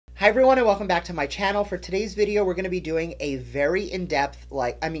Hi everyone and welcome back to my channel. For today's video, we're going to be doing a very in-depth,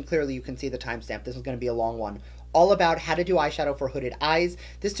 clearly you can see the timestamp. This is going to be a long one. All about how to do eyeshadow for hooded eyes.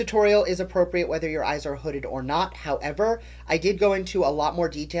 This tutorial is appropriate whether your eyes are hooded or not. However, I did go into a lot more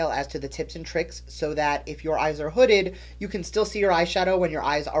detail as to the tips and tricks so that if your eyes are hooded, you can still see your eyeshadow when your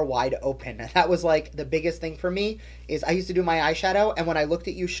eyes are wide open. That was like the biggest thing for me, is I used to do my eyeshadow and when I looked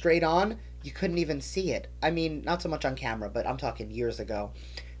at you straight on, you couldn't even see it. I mean, not so much on camera, but I'm talking years ago.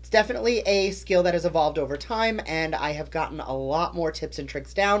 It's definitely a skill that has evolved over time, and I have gotten a lot more tips and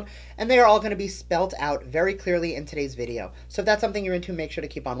tricks down, and they are all going to be spelt out very clearly in today's video. So if that's something you're into, make sure to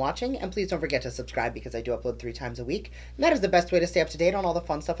keep on watching, and please don't forget to subscribe because I do upload 3 times a week, and that is the best way to stay up to date on all the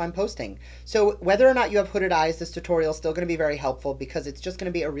fun stuff I'm posting. So whether or not you have hooded eyes, this tutorial is still going to be very helpful because it's just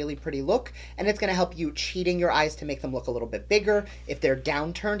going to be a really pretty look, and it's going to help you cheating your eyes to make them look a little bit bigger. If they're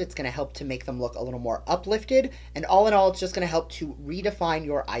downturned, it's going to help to make them look a little more uplifted, and all in all, it's just going to help to redefine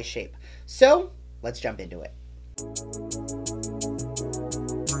your eye shape. So let's jump into it.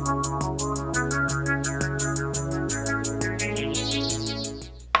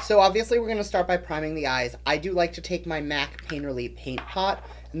 So obviously we're going to start by priming the eyes. I do like to take my MAC Painterly paint pot,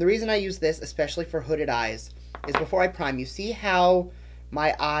 and the reason I use this, especially for hooded eyes, is before I prime, you see how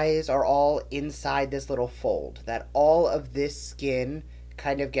my eyes are all inside this little fold, that all of this skin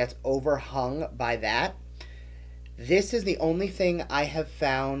kind of gets overhung by that. This is the only thing I have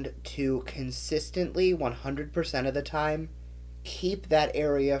found to consistently, 100% of the time, keep that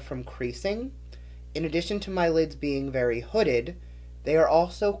area from creasing. In addition to my lids being very hooded, they are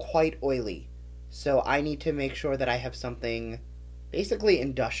also quite oily. So I need to make sure that I have something basically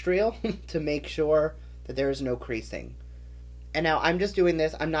industrial to make sure that there is no creasing. And now I'm just doing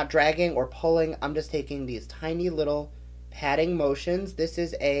this, I'm not dragging or pulling, I'm just taking these tiny little patting motions. This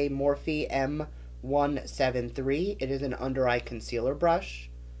is a Morphe M173. It is an under eye concealer brush.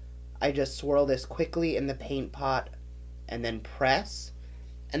 I just swirl this quickly in the paint pot and then press.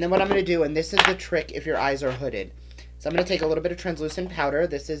 And then what I'm going to do, and this is the trick if your eyes are hooded, so I'm going to take a little bit of translucent powder.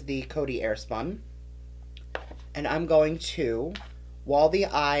 This is the Coty Airspun. And I'm going to, while the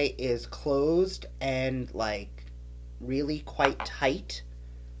eye is closed and like really quite tight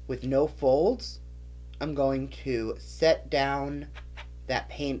with no folds, I'm going to set down that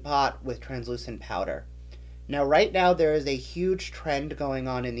paint pot with translucent powder. Now right now there is a huge trend going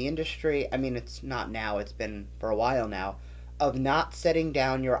on in the industry, I mean it's not now, it's been for a while now, of not setting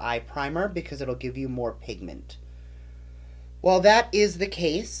down your eye primer because it'll give you more pigment. While that is the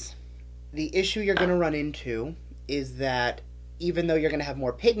case, the issue you're going to run into is that even though you're going to have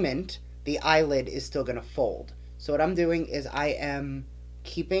more pigment, the eyelid is still going to fold. So what I'm doing is I am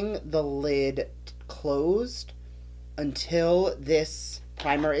keeping the lid closed until this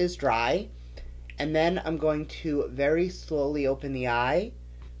primer is dry, and then I'm going to very slowly open the eye,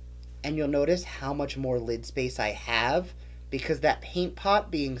 and you'll notice how much more lid space I have because that paint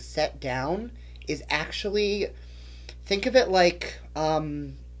pot being set down is actually, think of it like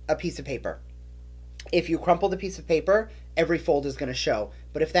a piece of paper. If you crumple the piece of paper, every fold is going to show,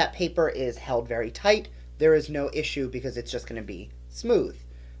 but if that paper is held very tight, there is no issue because it's just going to be smooth.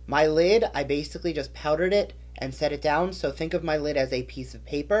 My lid, I basically just powdered it and set it down, so think of my lid as a piece of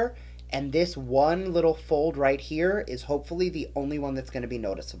paper, and this one little fold right here is hopefully the only one that's going to be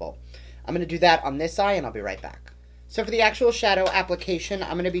noticeable. I'm going to do that on this eye, and I'll be right back. So for the actual shadow application,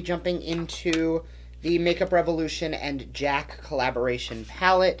 I'm going to be jumping into the Makeup Revolution and Jack collaboration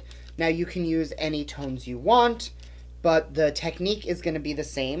palette. Now you can use any tones you want, but the technique is going to be the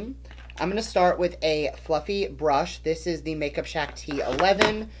same. I'm going to start with a fluffy brush. This is the Makeup Shack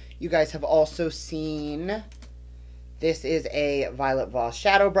T11. You guys have also seen, this is a Violet Voss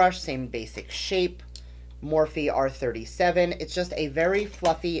shadow brush, same basic shape, Morphe R37. It's just a very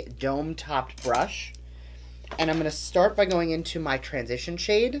fluffy dome-topped brush. And I'm going to start by going into my transition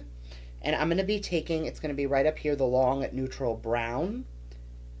shade. And I'm going to be taking, it's going to be right up here, the long neutral brown.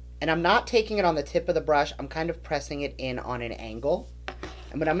 And I'm not taking it on the tip of the brush, I'm kind of pressing it in on an angle.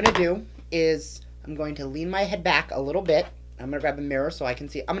 And what I'm going to do is I'm going to lean my head back a little bit. I'm going to grab a mirror so I can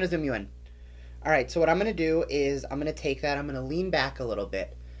see. I'm going to zoom you in. Alright, so what I'm going to do is I'm going to take that, I'm going to lean back a little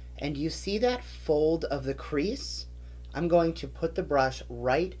bit. And you see that fold of the crease? I'm going to put the brush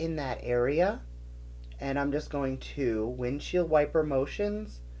right in that area. And I'm just going to windshield wiper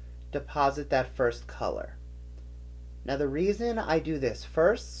motions, deposit that first color. Now the reason I do this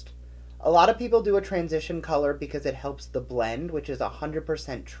first, a lot of people do a transition color because it helps the blend, which is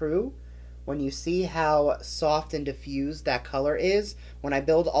 100% true. When you see how soft and diffused that color is, when I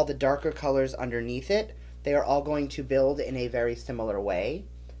build all the darker colors underneath it, they are all going to build in a very similar way.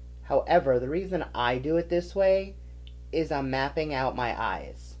 However, the reason I do it this way is I'm mapping out my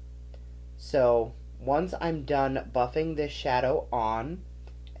eyes. So once I'm done buffing this shadow on,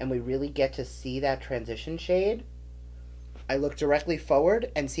 and we really get to see that transition shade, I look directly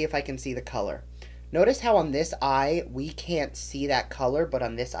forward and see if I can see the color. Notice how on this eye we can't see that color, but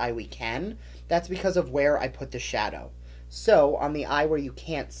on this eye we can. That's because of where I put the shadow. So on the eye where you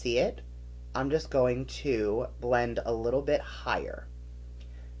can't see it, I'm just going to blend a little bit higher.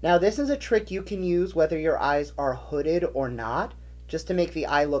 Now this is a trick you can use whether your eyes are hooded or not. Just to make the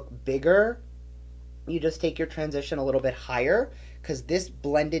eye look bigger, you just take your transition a little bit higher, because this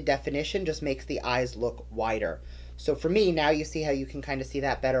blended definition just makes the eyes look wider. So for me, now you see how you can kind of see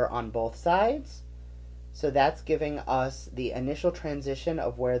that better on both sides. So that's giving us the initial transition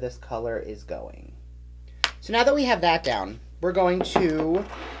of where this color is going. So now that we have that down, we're going to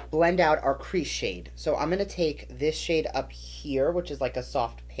blend out our crease shade. So I'm going to take this shade up here, which is like a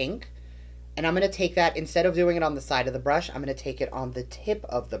soft pink, and I'm going to take that, instead of doing it on the side of the brush, I'm going to take it on the tip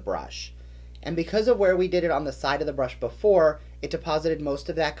of the brush. And because of where we did it on the side of the brush before, it deposited most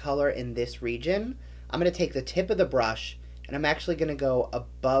of that color in this region. I'm going to take the tip of the brush, and I'm actually going to go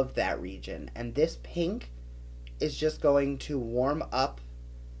above that region. And this pink is just going to warm up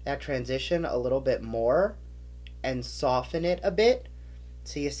that transition a little bit more and soften it a bit.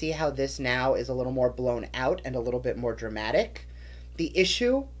 So you see how this now is a little more blown out and a little bit more dramatic. The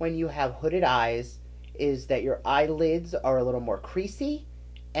issue when you have hooded eyes is that your eyelids are a little more creasy,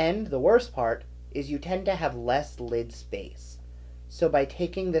 and the worst part is you tend to have less lid space. So by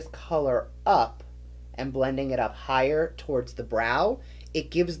taking this color up and blending it up higher towards the brow,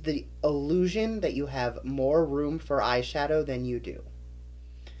 it gives the illusion that you have more room for eyeshadow than you do.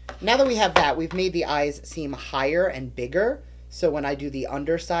 Now that we have that, we've made the eyes seem higher and bigger. So when I do the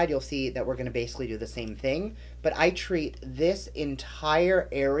underside, you'll see that we're going to basically do the same thing. But I treat this entire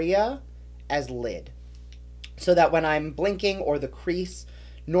area as lid. So that when I'm blinking or the crease,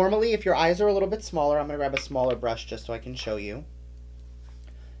 normally if your eyes are a little bit smaller, I'm going to grab a smaller brush just so I can show you.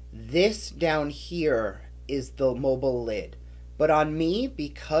 This down here is the mobile lid. But on me,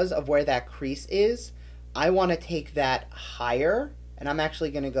 because of where that crease is, I want to take that higher, and I'm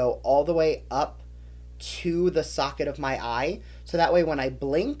actually going to go all the way up to the socket of my eye, so that way when I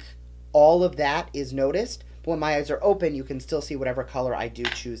blink, all of that is noticed, but when my eyes are open, you can still see whatever color I do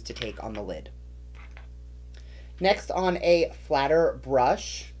choose to take on the lid. Next, on a flatter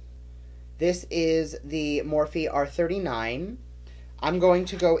brush, this is the Morphe R39. I'm going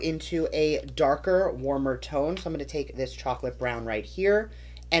to go into a darker, warmer tone, so I'm going to take this chocolate brown right here,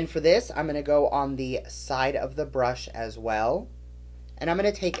 and for this, I'm going to go on the side of the brush as well, and I'm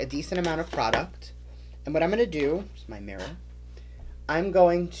going to take a decent amount of product. And what I'm going to do, here's my mirror, I'm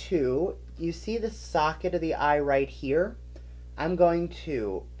going to, you see the socket of the eye right here? I'm going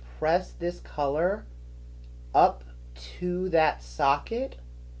to press this color up to that socket,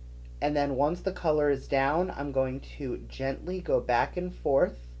 and then once the color is down, I'm going to gently go back and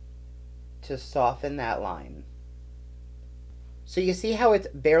forth to soften that line. So you see how it's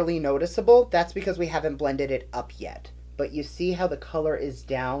barely noticeable? That's because we haven't blended it up yet. But you see how the color is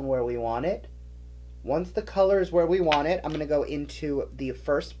down where we want it? Once the color is where we want it, I'm going to go into the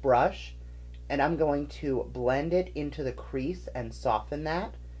first brush, and I'm going to blend it into the crease and soften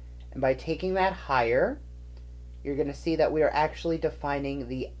that. And by taking that higher, you're going to see that we are actually defining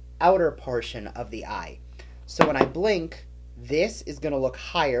the outer portion of the eye. So when I blink, this is going to look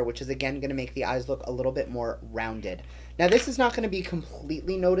higher, which is again going to make the eyes look a little bit more rounded. Now this is not going to be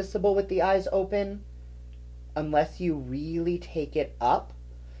completely noticeable with the eyes open unless you really take it up.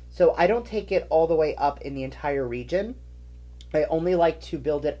 So I don't take it all the way up in the entire region. I only like to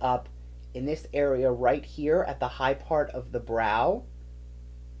build it up in this area right here at the high part of the brow,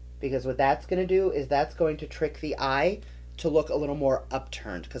 because what that's going to do is that's going to trick the eye to look a little more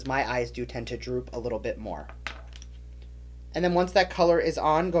upturned, because my eyes do tend to droop a little bit more. And then once that color is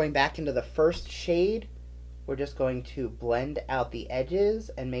on, going back into the first shade, we're just going to blend out the edges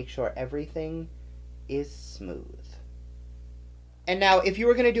and make sure everything is smooth. And now if you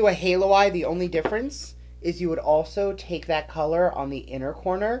were going to do a halo eye, the only difference is you would also take that color on the inner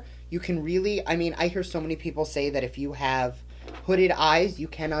corner. You can really, I mean, I hear so many people say that if you have hooded eyes, you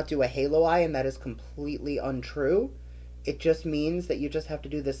cannot do a halo eye, and that is completely untrue. It just means that you just have to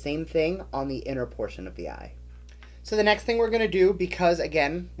do the same thing on the inner portion of the eye. So the next thing we're going to do, because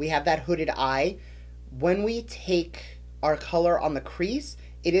again, we have that hooded eye, when we take our color on the crease,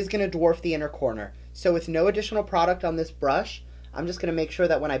 it is going to dwarf the inner corner. So with no additional product on this brush, I'm just going to make sure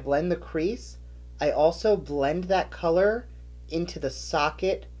that when I blend the crease, I also blend that color into the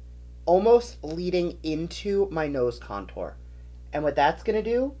socket, almost leading into my nose contour. And what that's going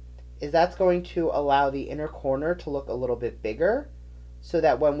to do is that's going to allow the inner corner to look a little bit bigger, so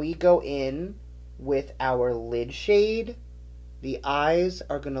that when we go in with our lid shade, the eyes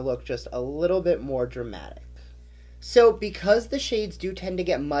are going to look just a little bit more dramatic. So because the shades do tend to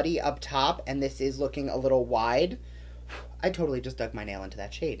get muddy up top, and this is looking a little wide, I totally just dug my nail into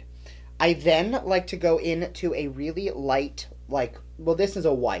that shade. I then like to go into a really light, well, this is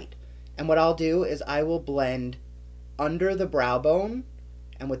a white. And what I'll do is I will blend under the brow bone.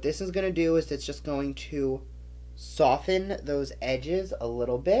 And what this is going to do is it's just going to soften those edges a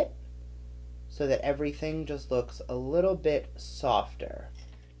little bit so that everything just looks a little bit softer.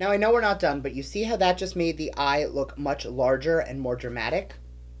 Now I know we're not done, but you see how that just made the eye look much larger and more dramatic?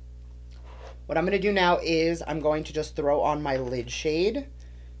 What I'm going to do now is I'm going to just throw on my lid shade.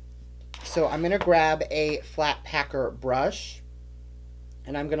 So I'm going to grab a flat packer brush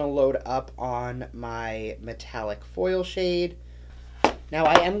and I'm going to load up on my metallic foil shade. Now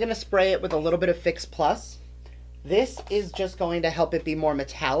I am going to spray it with a little bit of Fix Plus. This is just going to help it be more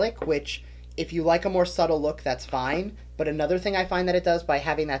metallic, which if you like a more subtle look, that's fine. But another thing I find that it does by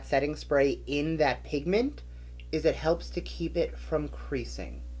having that setting spray in that pigment is it helps to keep it from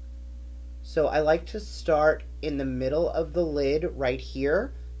creasing. So I like to start in the middle of the lid right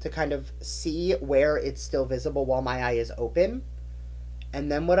here to kind of see where it's still visible while my eye is open.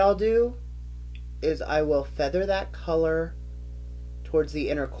 And then what I'll do is I will feather that color towards the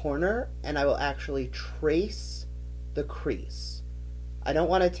inner corner and I will actually trace the crease. I don't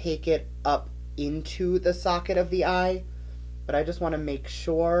want to take it up into the socket of the eye, but I just want to make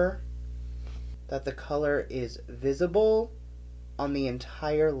sure that the color is visible on the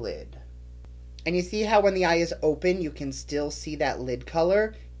entire lid. And you see how when the eye is open, you can still see that lid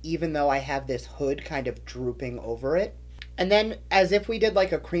color, even though I have this hood kind of drooping over it. And then, as if we did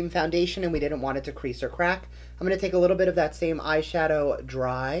like a cream foundation and we didn't want it to crease or crack, I'm going to take a little bit of that same eyeshadow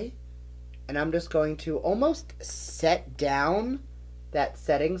dry, and I'm just going to almost set down that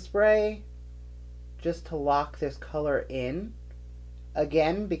setting spray just to lock this color in.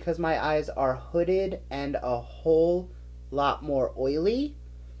 Again, because my eyes are hooded and a whole lot more oily,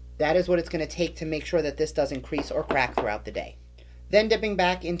 that is what it's going to take to make sure that this doesn't crease or crack throughout the day. Then dipping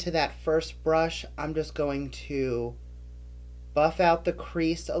back into that first brush, I'm just going to buff out the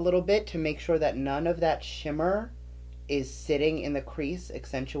crease a little bit to make sure that none of that shimmer is sitting in the crease,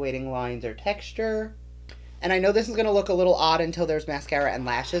 accentuating lines or texture. And I know this is going to look a little odd until there's mascara and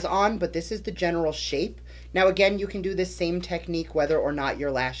lashes on, but this is the general shape. Now again, you can do this same technique whether or not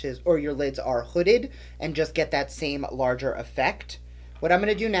your lashes or your lids are hooded and just get that same larger effect. What I'm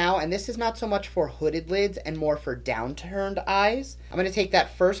going to do now, and this is not so much for hooded lids and more for downturned eyes, I'm going to take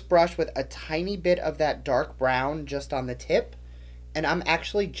that first brush with a tiny bit of that dark brown just on the tip, and I'm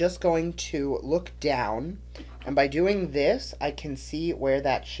actually just going to look down, and by doing this, I can see where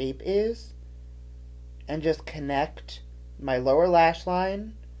that shape is, and just connect my lower lash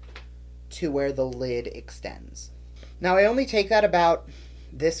line to where the lid extends. Now I only take that about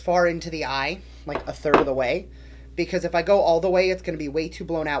this far into the eye, like a third of the way, because if I go all the way, it's going to be way too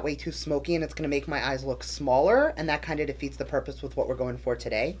blown out, way too smoky, and it's going to make my eyes look smaller, and that kind of defeats the purpose with what we're going for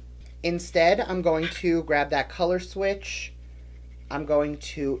today. Instead, I'm going to grab that color switch. I'm going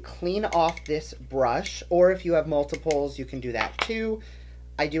to clean off this brush, or if you have multiples, you can do that too.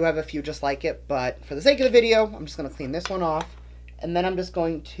 I do have a few just like it, but for the sake of the video, I'm just going to clean this one off, and then I'm just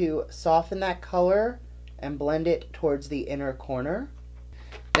going to soften that color and blend it towards the inner corner.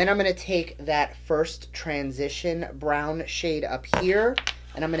 Then I'm going to take that first transition brown shade up here,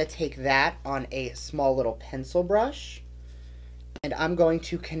 and I'm going to take that on a small little pencil brush, and I'm going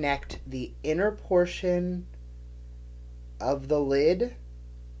to connect the inner portion of the lid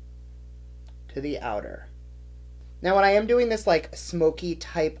to the outer. Now when I am doing this like smoky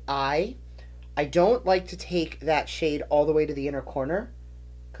type eye, I don't like to take that shade all the way to the inner corner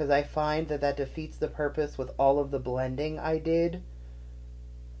because I find that that defeats the purpose with all of the blending I did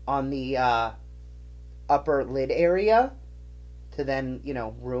on the upper lid area to then, you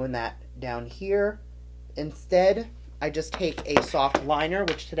know, ruin that down here. Instead, I just take a soft liner,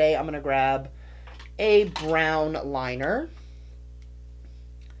 which today I'm going to grab a brown liner,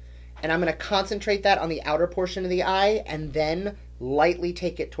 and I'm going to concentrate that on the outer portion of the eye and then lightly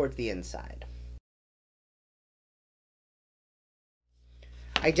take it towards the inside.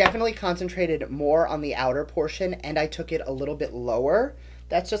 I definitely concentrated more on the outer portion and I took it a little bit lower.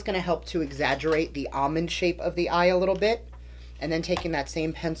 That's just going to help to exaggerate the almond shape of the eye a little bit. And then taking that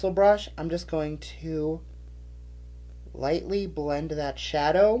same pencil brush, I'm just going to lightly blend that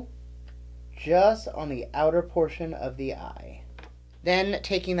shadow just on the outer portion of the eye. Then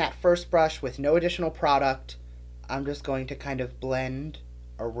taking that first brush with no additional product, I'm just going to kind of blend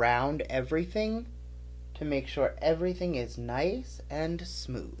around everything to make sure everything is nice and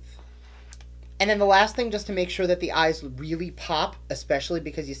smooth. And then the last thing, just to make sure that the eyes really pop, especially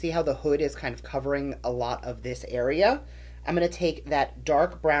because you see how the hood is kind of covering a lot of this area, I'm going to take that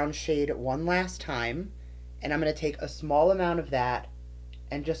dark brown shade one last time, and I'm going to take a small amount of that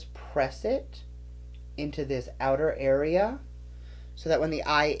and just press it into this outer area so that when the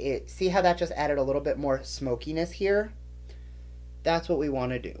eye, see how that just added a little bit more smokiness here? That's what we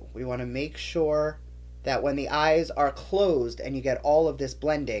want to do. We want to make sure that when the eyes are closed and you get all of this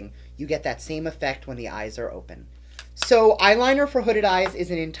blending, you get that same effect when the eyes are open. So eyeliner for hooded eyes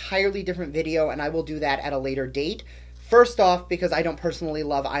is an entirely different video, and I will do that at a later date. First off, because I don't personally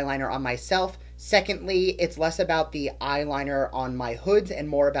love eyeliner on myself. Secondly, it's less about the eyeliner on my hoods and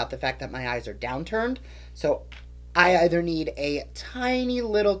more about the fact that my eyes are downturned. So I either need a tiny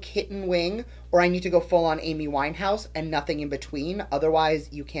little kitten wing or I need to go full on Amy Winehouse and nothing in between. Otherwise,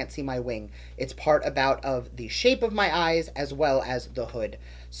 you can't see my wing. It's part about of the shape of my eyes as well as the hood.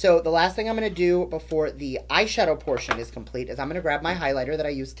 So the last thing I'm going to do before the eyeshadow portion is complete is I'm going to grab my highlighter that I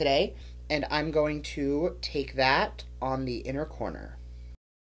used today, and I'm going to take that on the inner corner.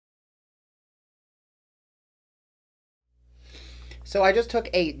 So I just took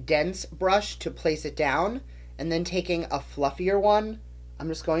a dense brush to place it down, and then taking a fluffier one, I'm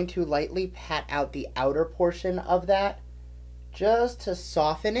just going to lightly pat out the outer portion of that just to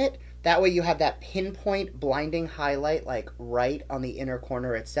soften it. That way you have that pinpoint blinding highlight like right on the inner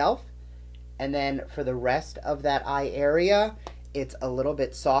corner itself. And then for the rest of that eye area, it's a little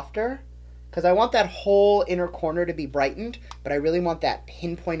bit softer because I want that whole inner corner to be brightened, but I really want that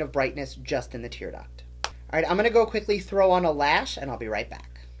pinpoint of brightness just in the tear duct. All right, I'm going to go quickly throw on a lash and I'll be right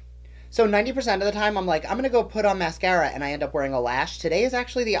back. So 90% of the time I'm like, I'm going to go put on mascara and I end up wearing a lash. Today is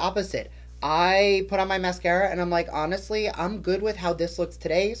actually the opposite. I put on my mascara and I'm like, honestly, I'm good with how this looks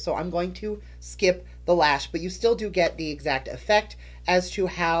today, so I'm going to skip the lash. But you still do get the exact effect as to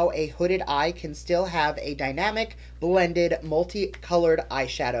how a hooded eye can still have a dynamic, blended, multicolored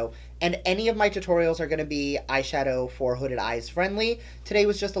eyeshadow. And any of my tutorials are going to be eyeshadow for hooded eyes friendly. Today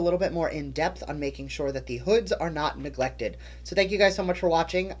was just a little bit more in depth on making sure that the hoods are not neglected. So thank you guys so much for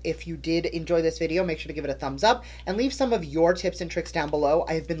watching. If you did enjoy this video, make sure to give it a thumbs up and leave some of your tips and tricks down below.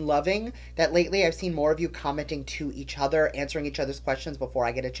 I have been loving that lately. I've seen more of you commenting to each other, answering each other's questions before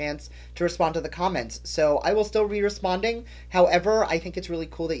I get a chance to respond to the comments. So I will still be responding. However, I think it's really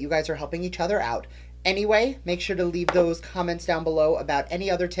cool that you guys are helping each other out. Anyway, make sure to leave those comments down below about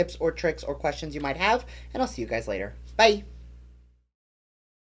any other tips or tricks or questions you might have, and I'll see you guys later. Bye!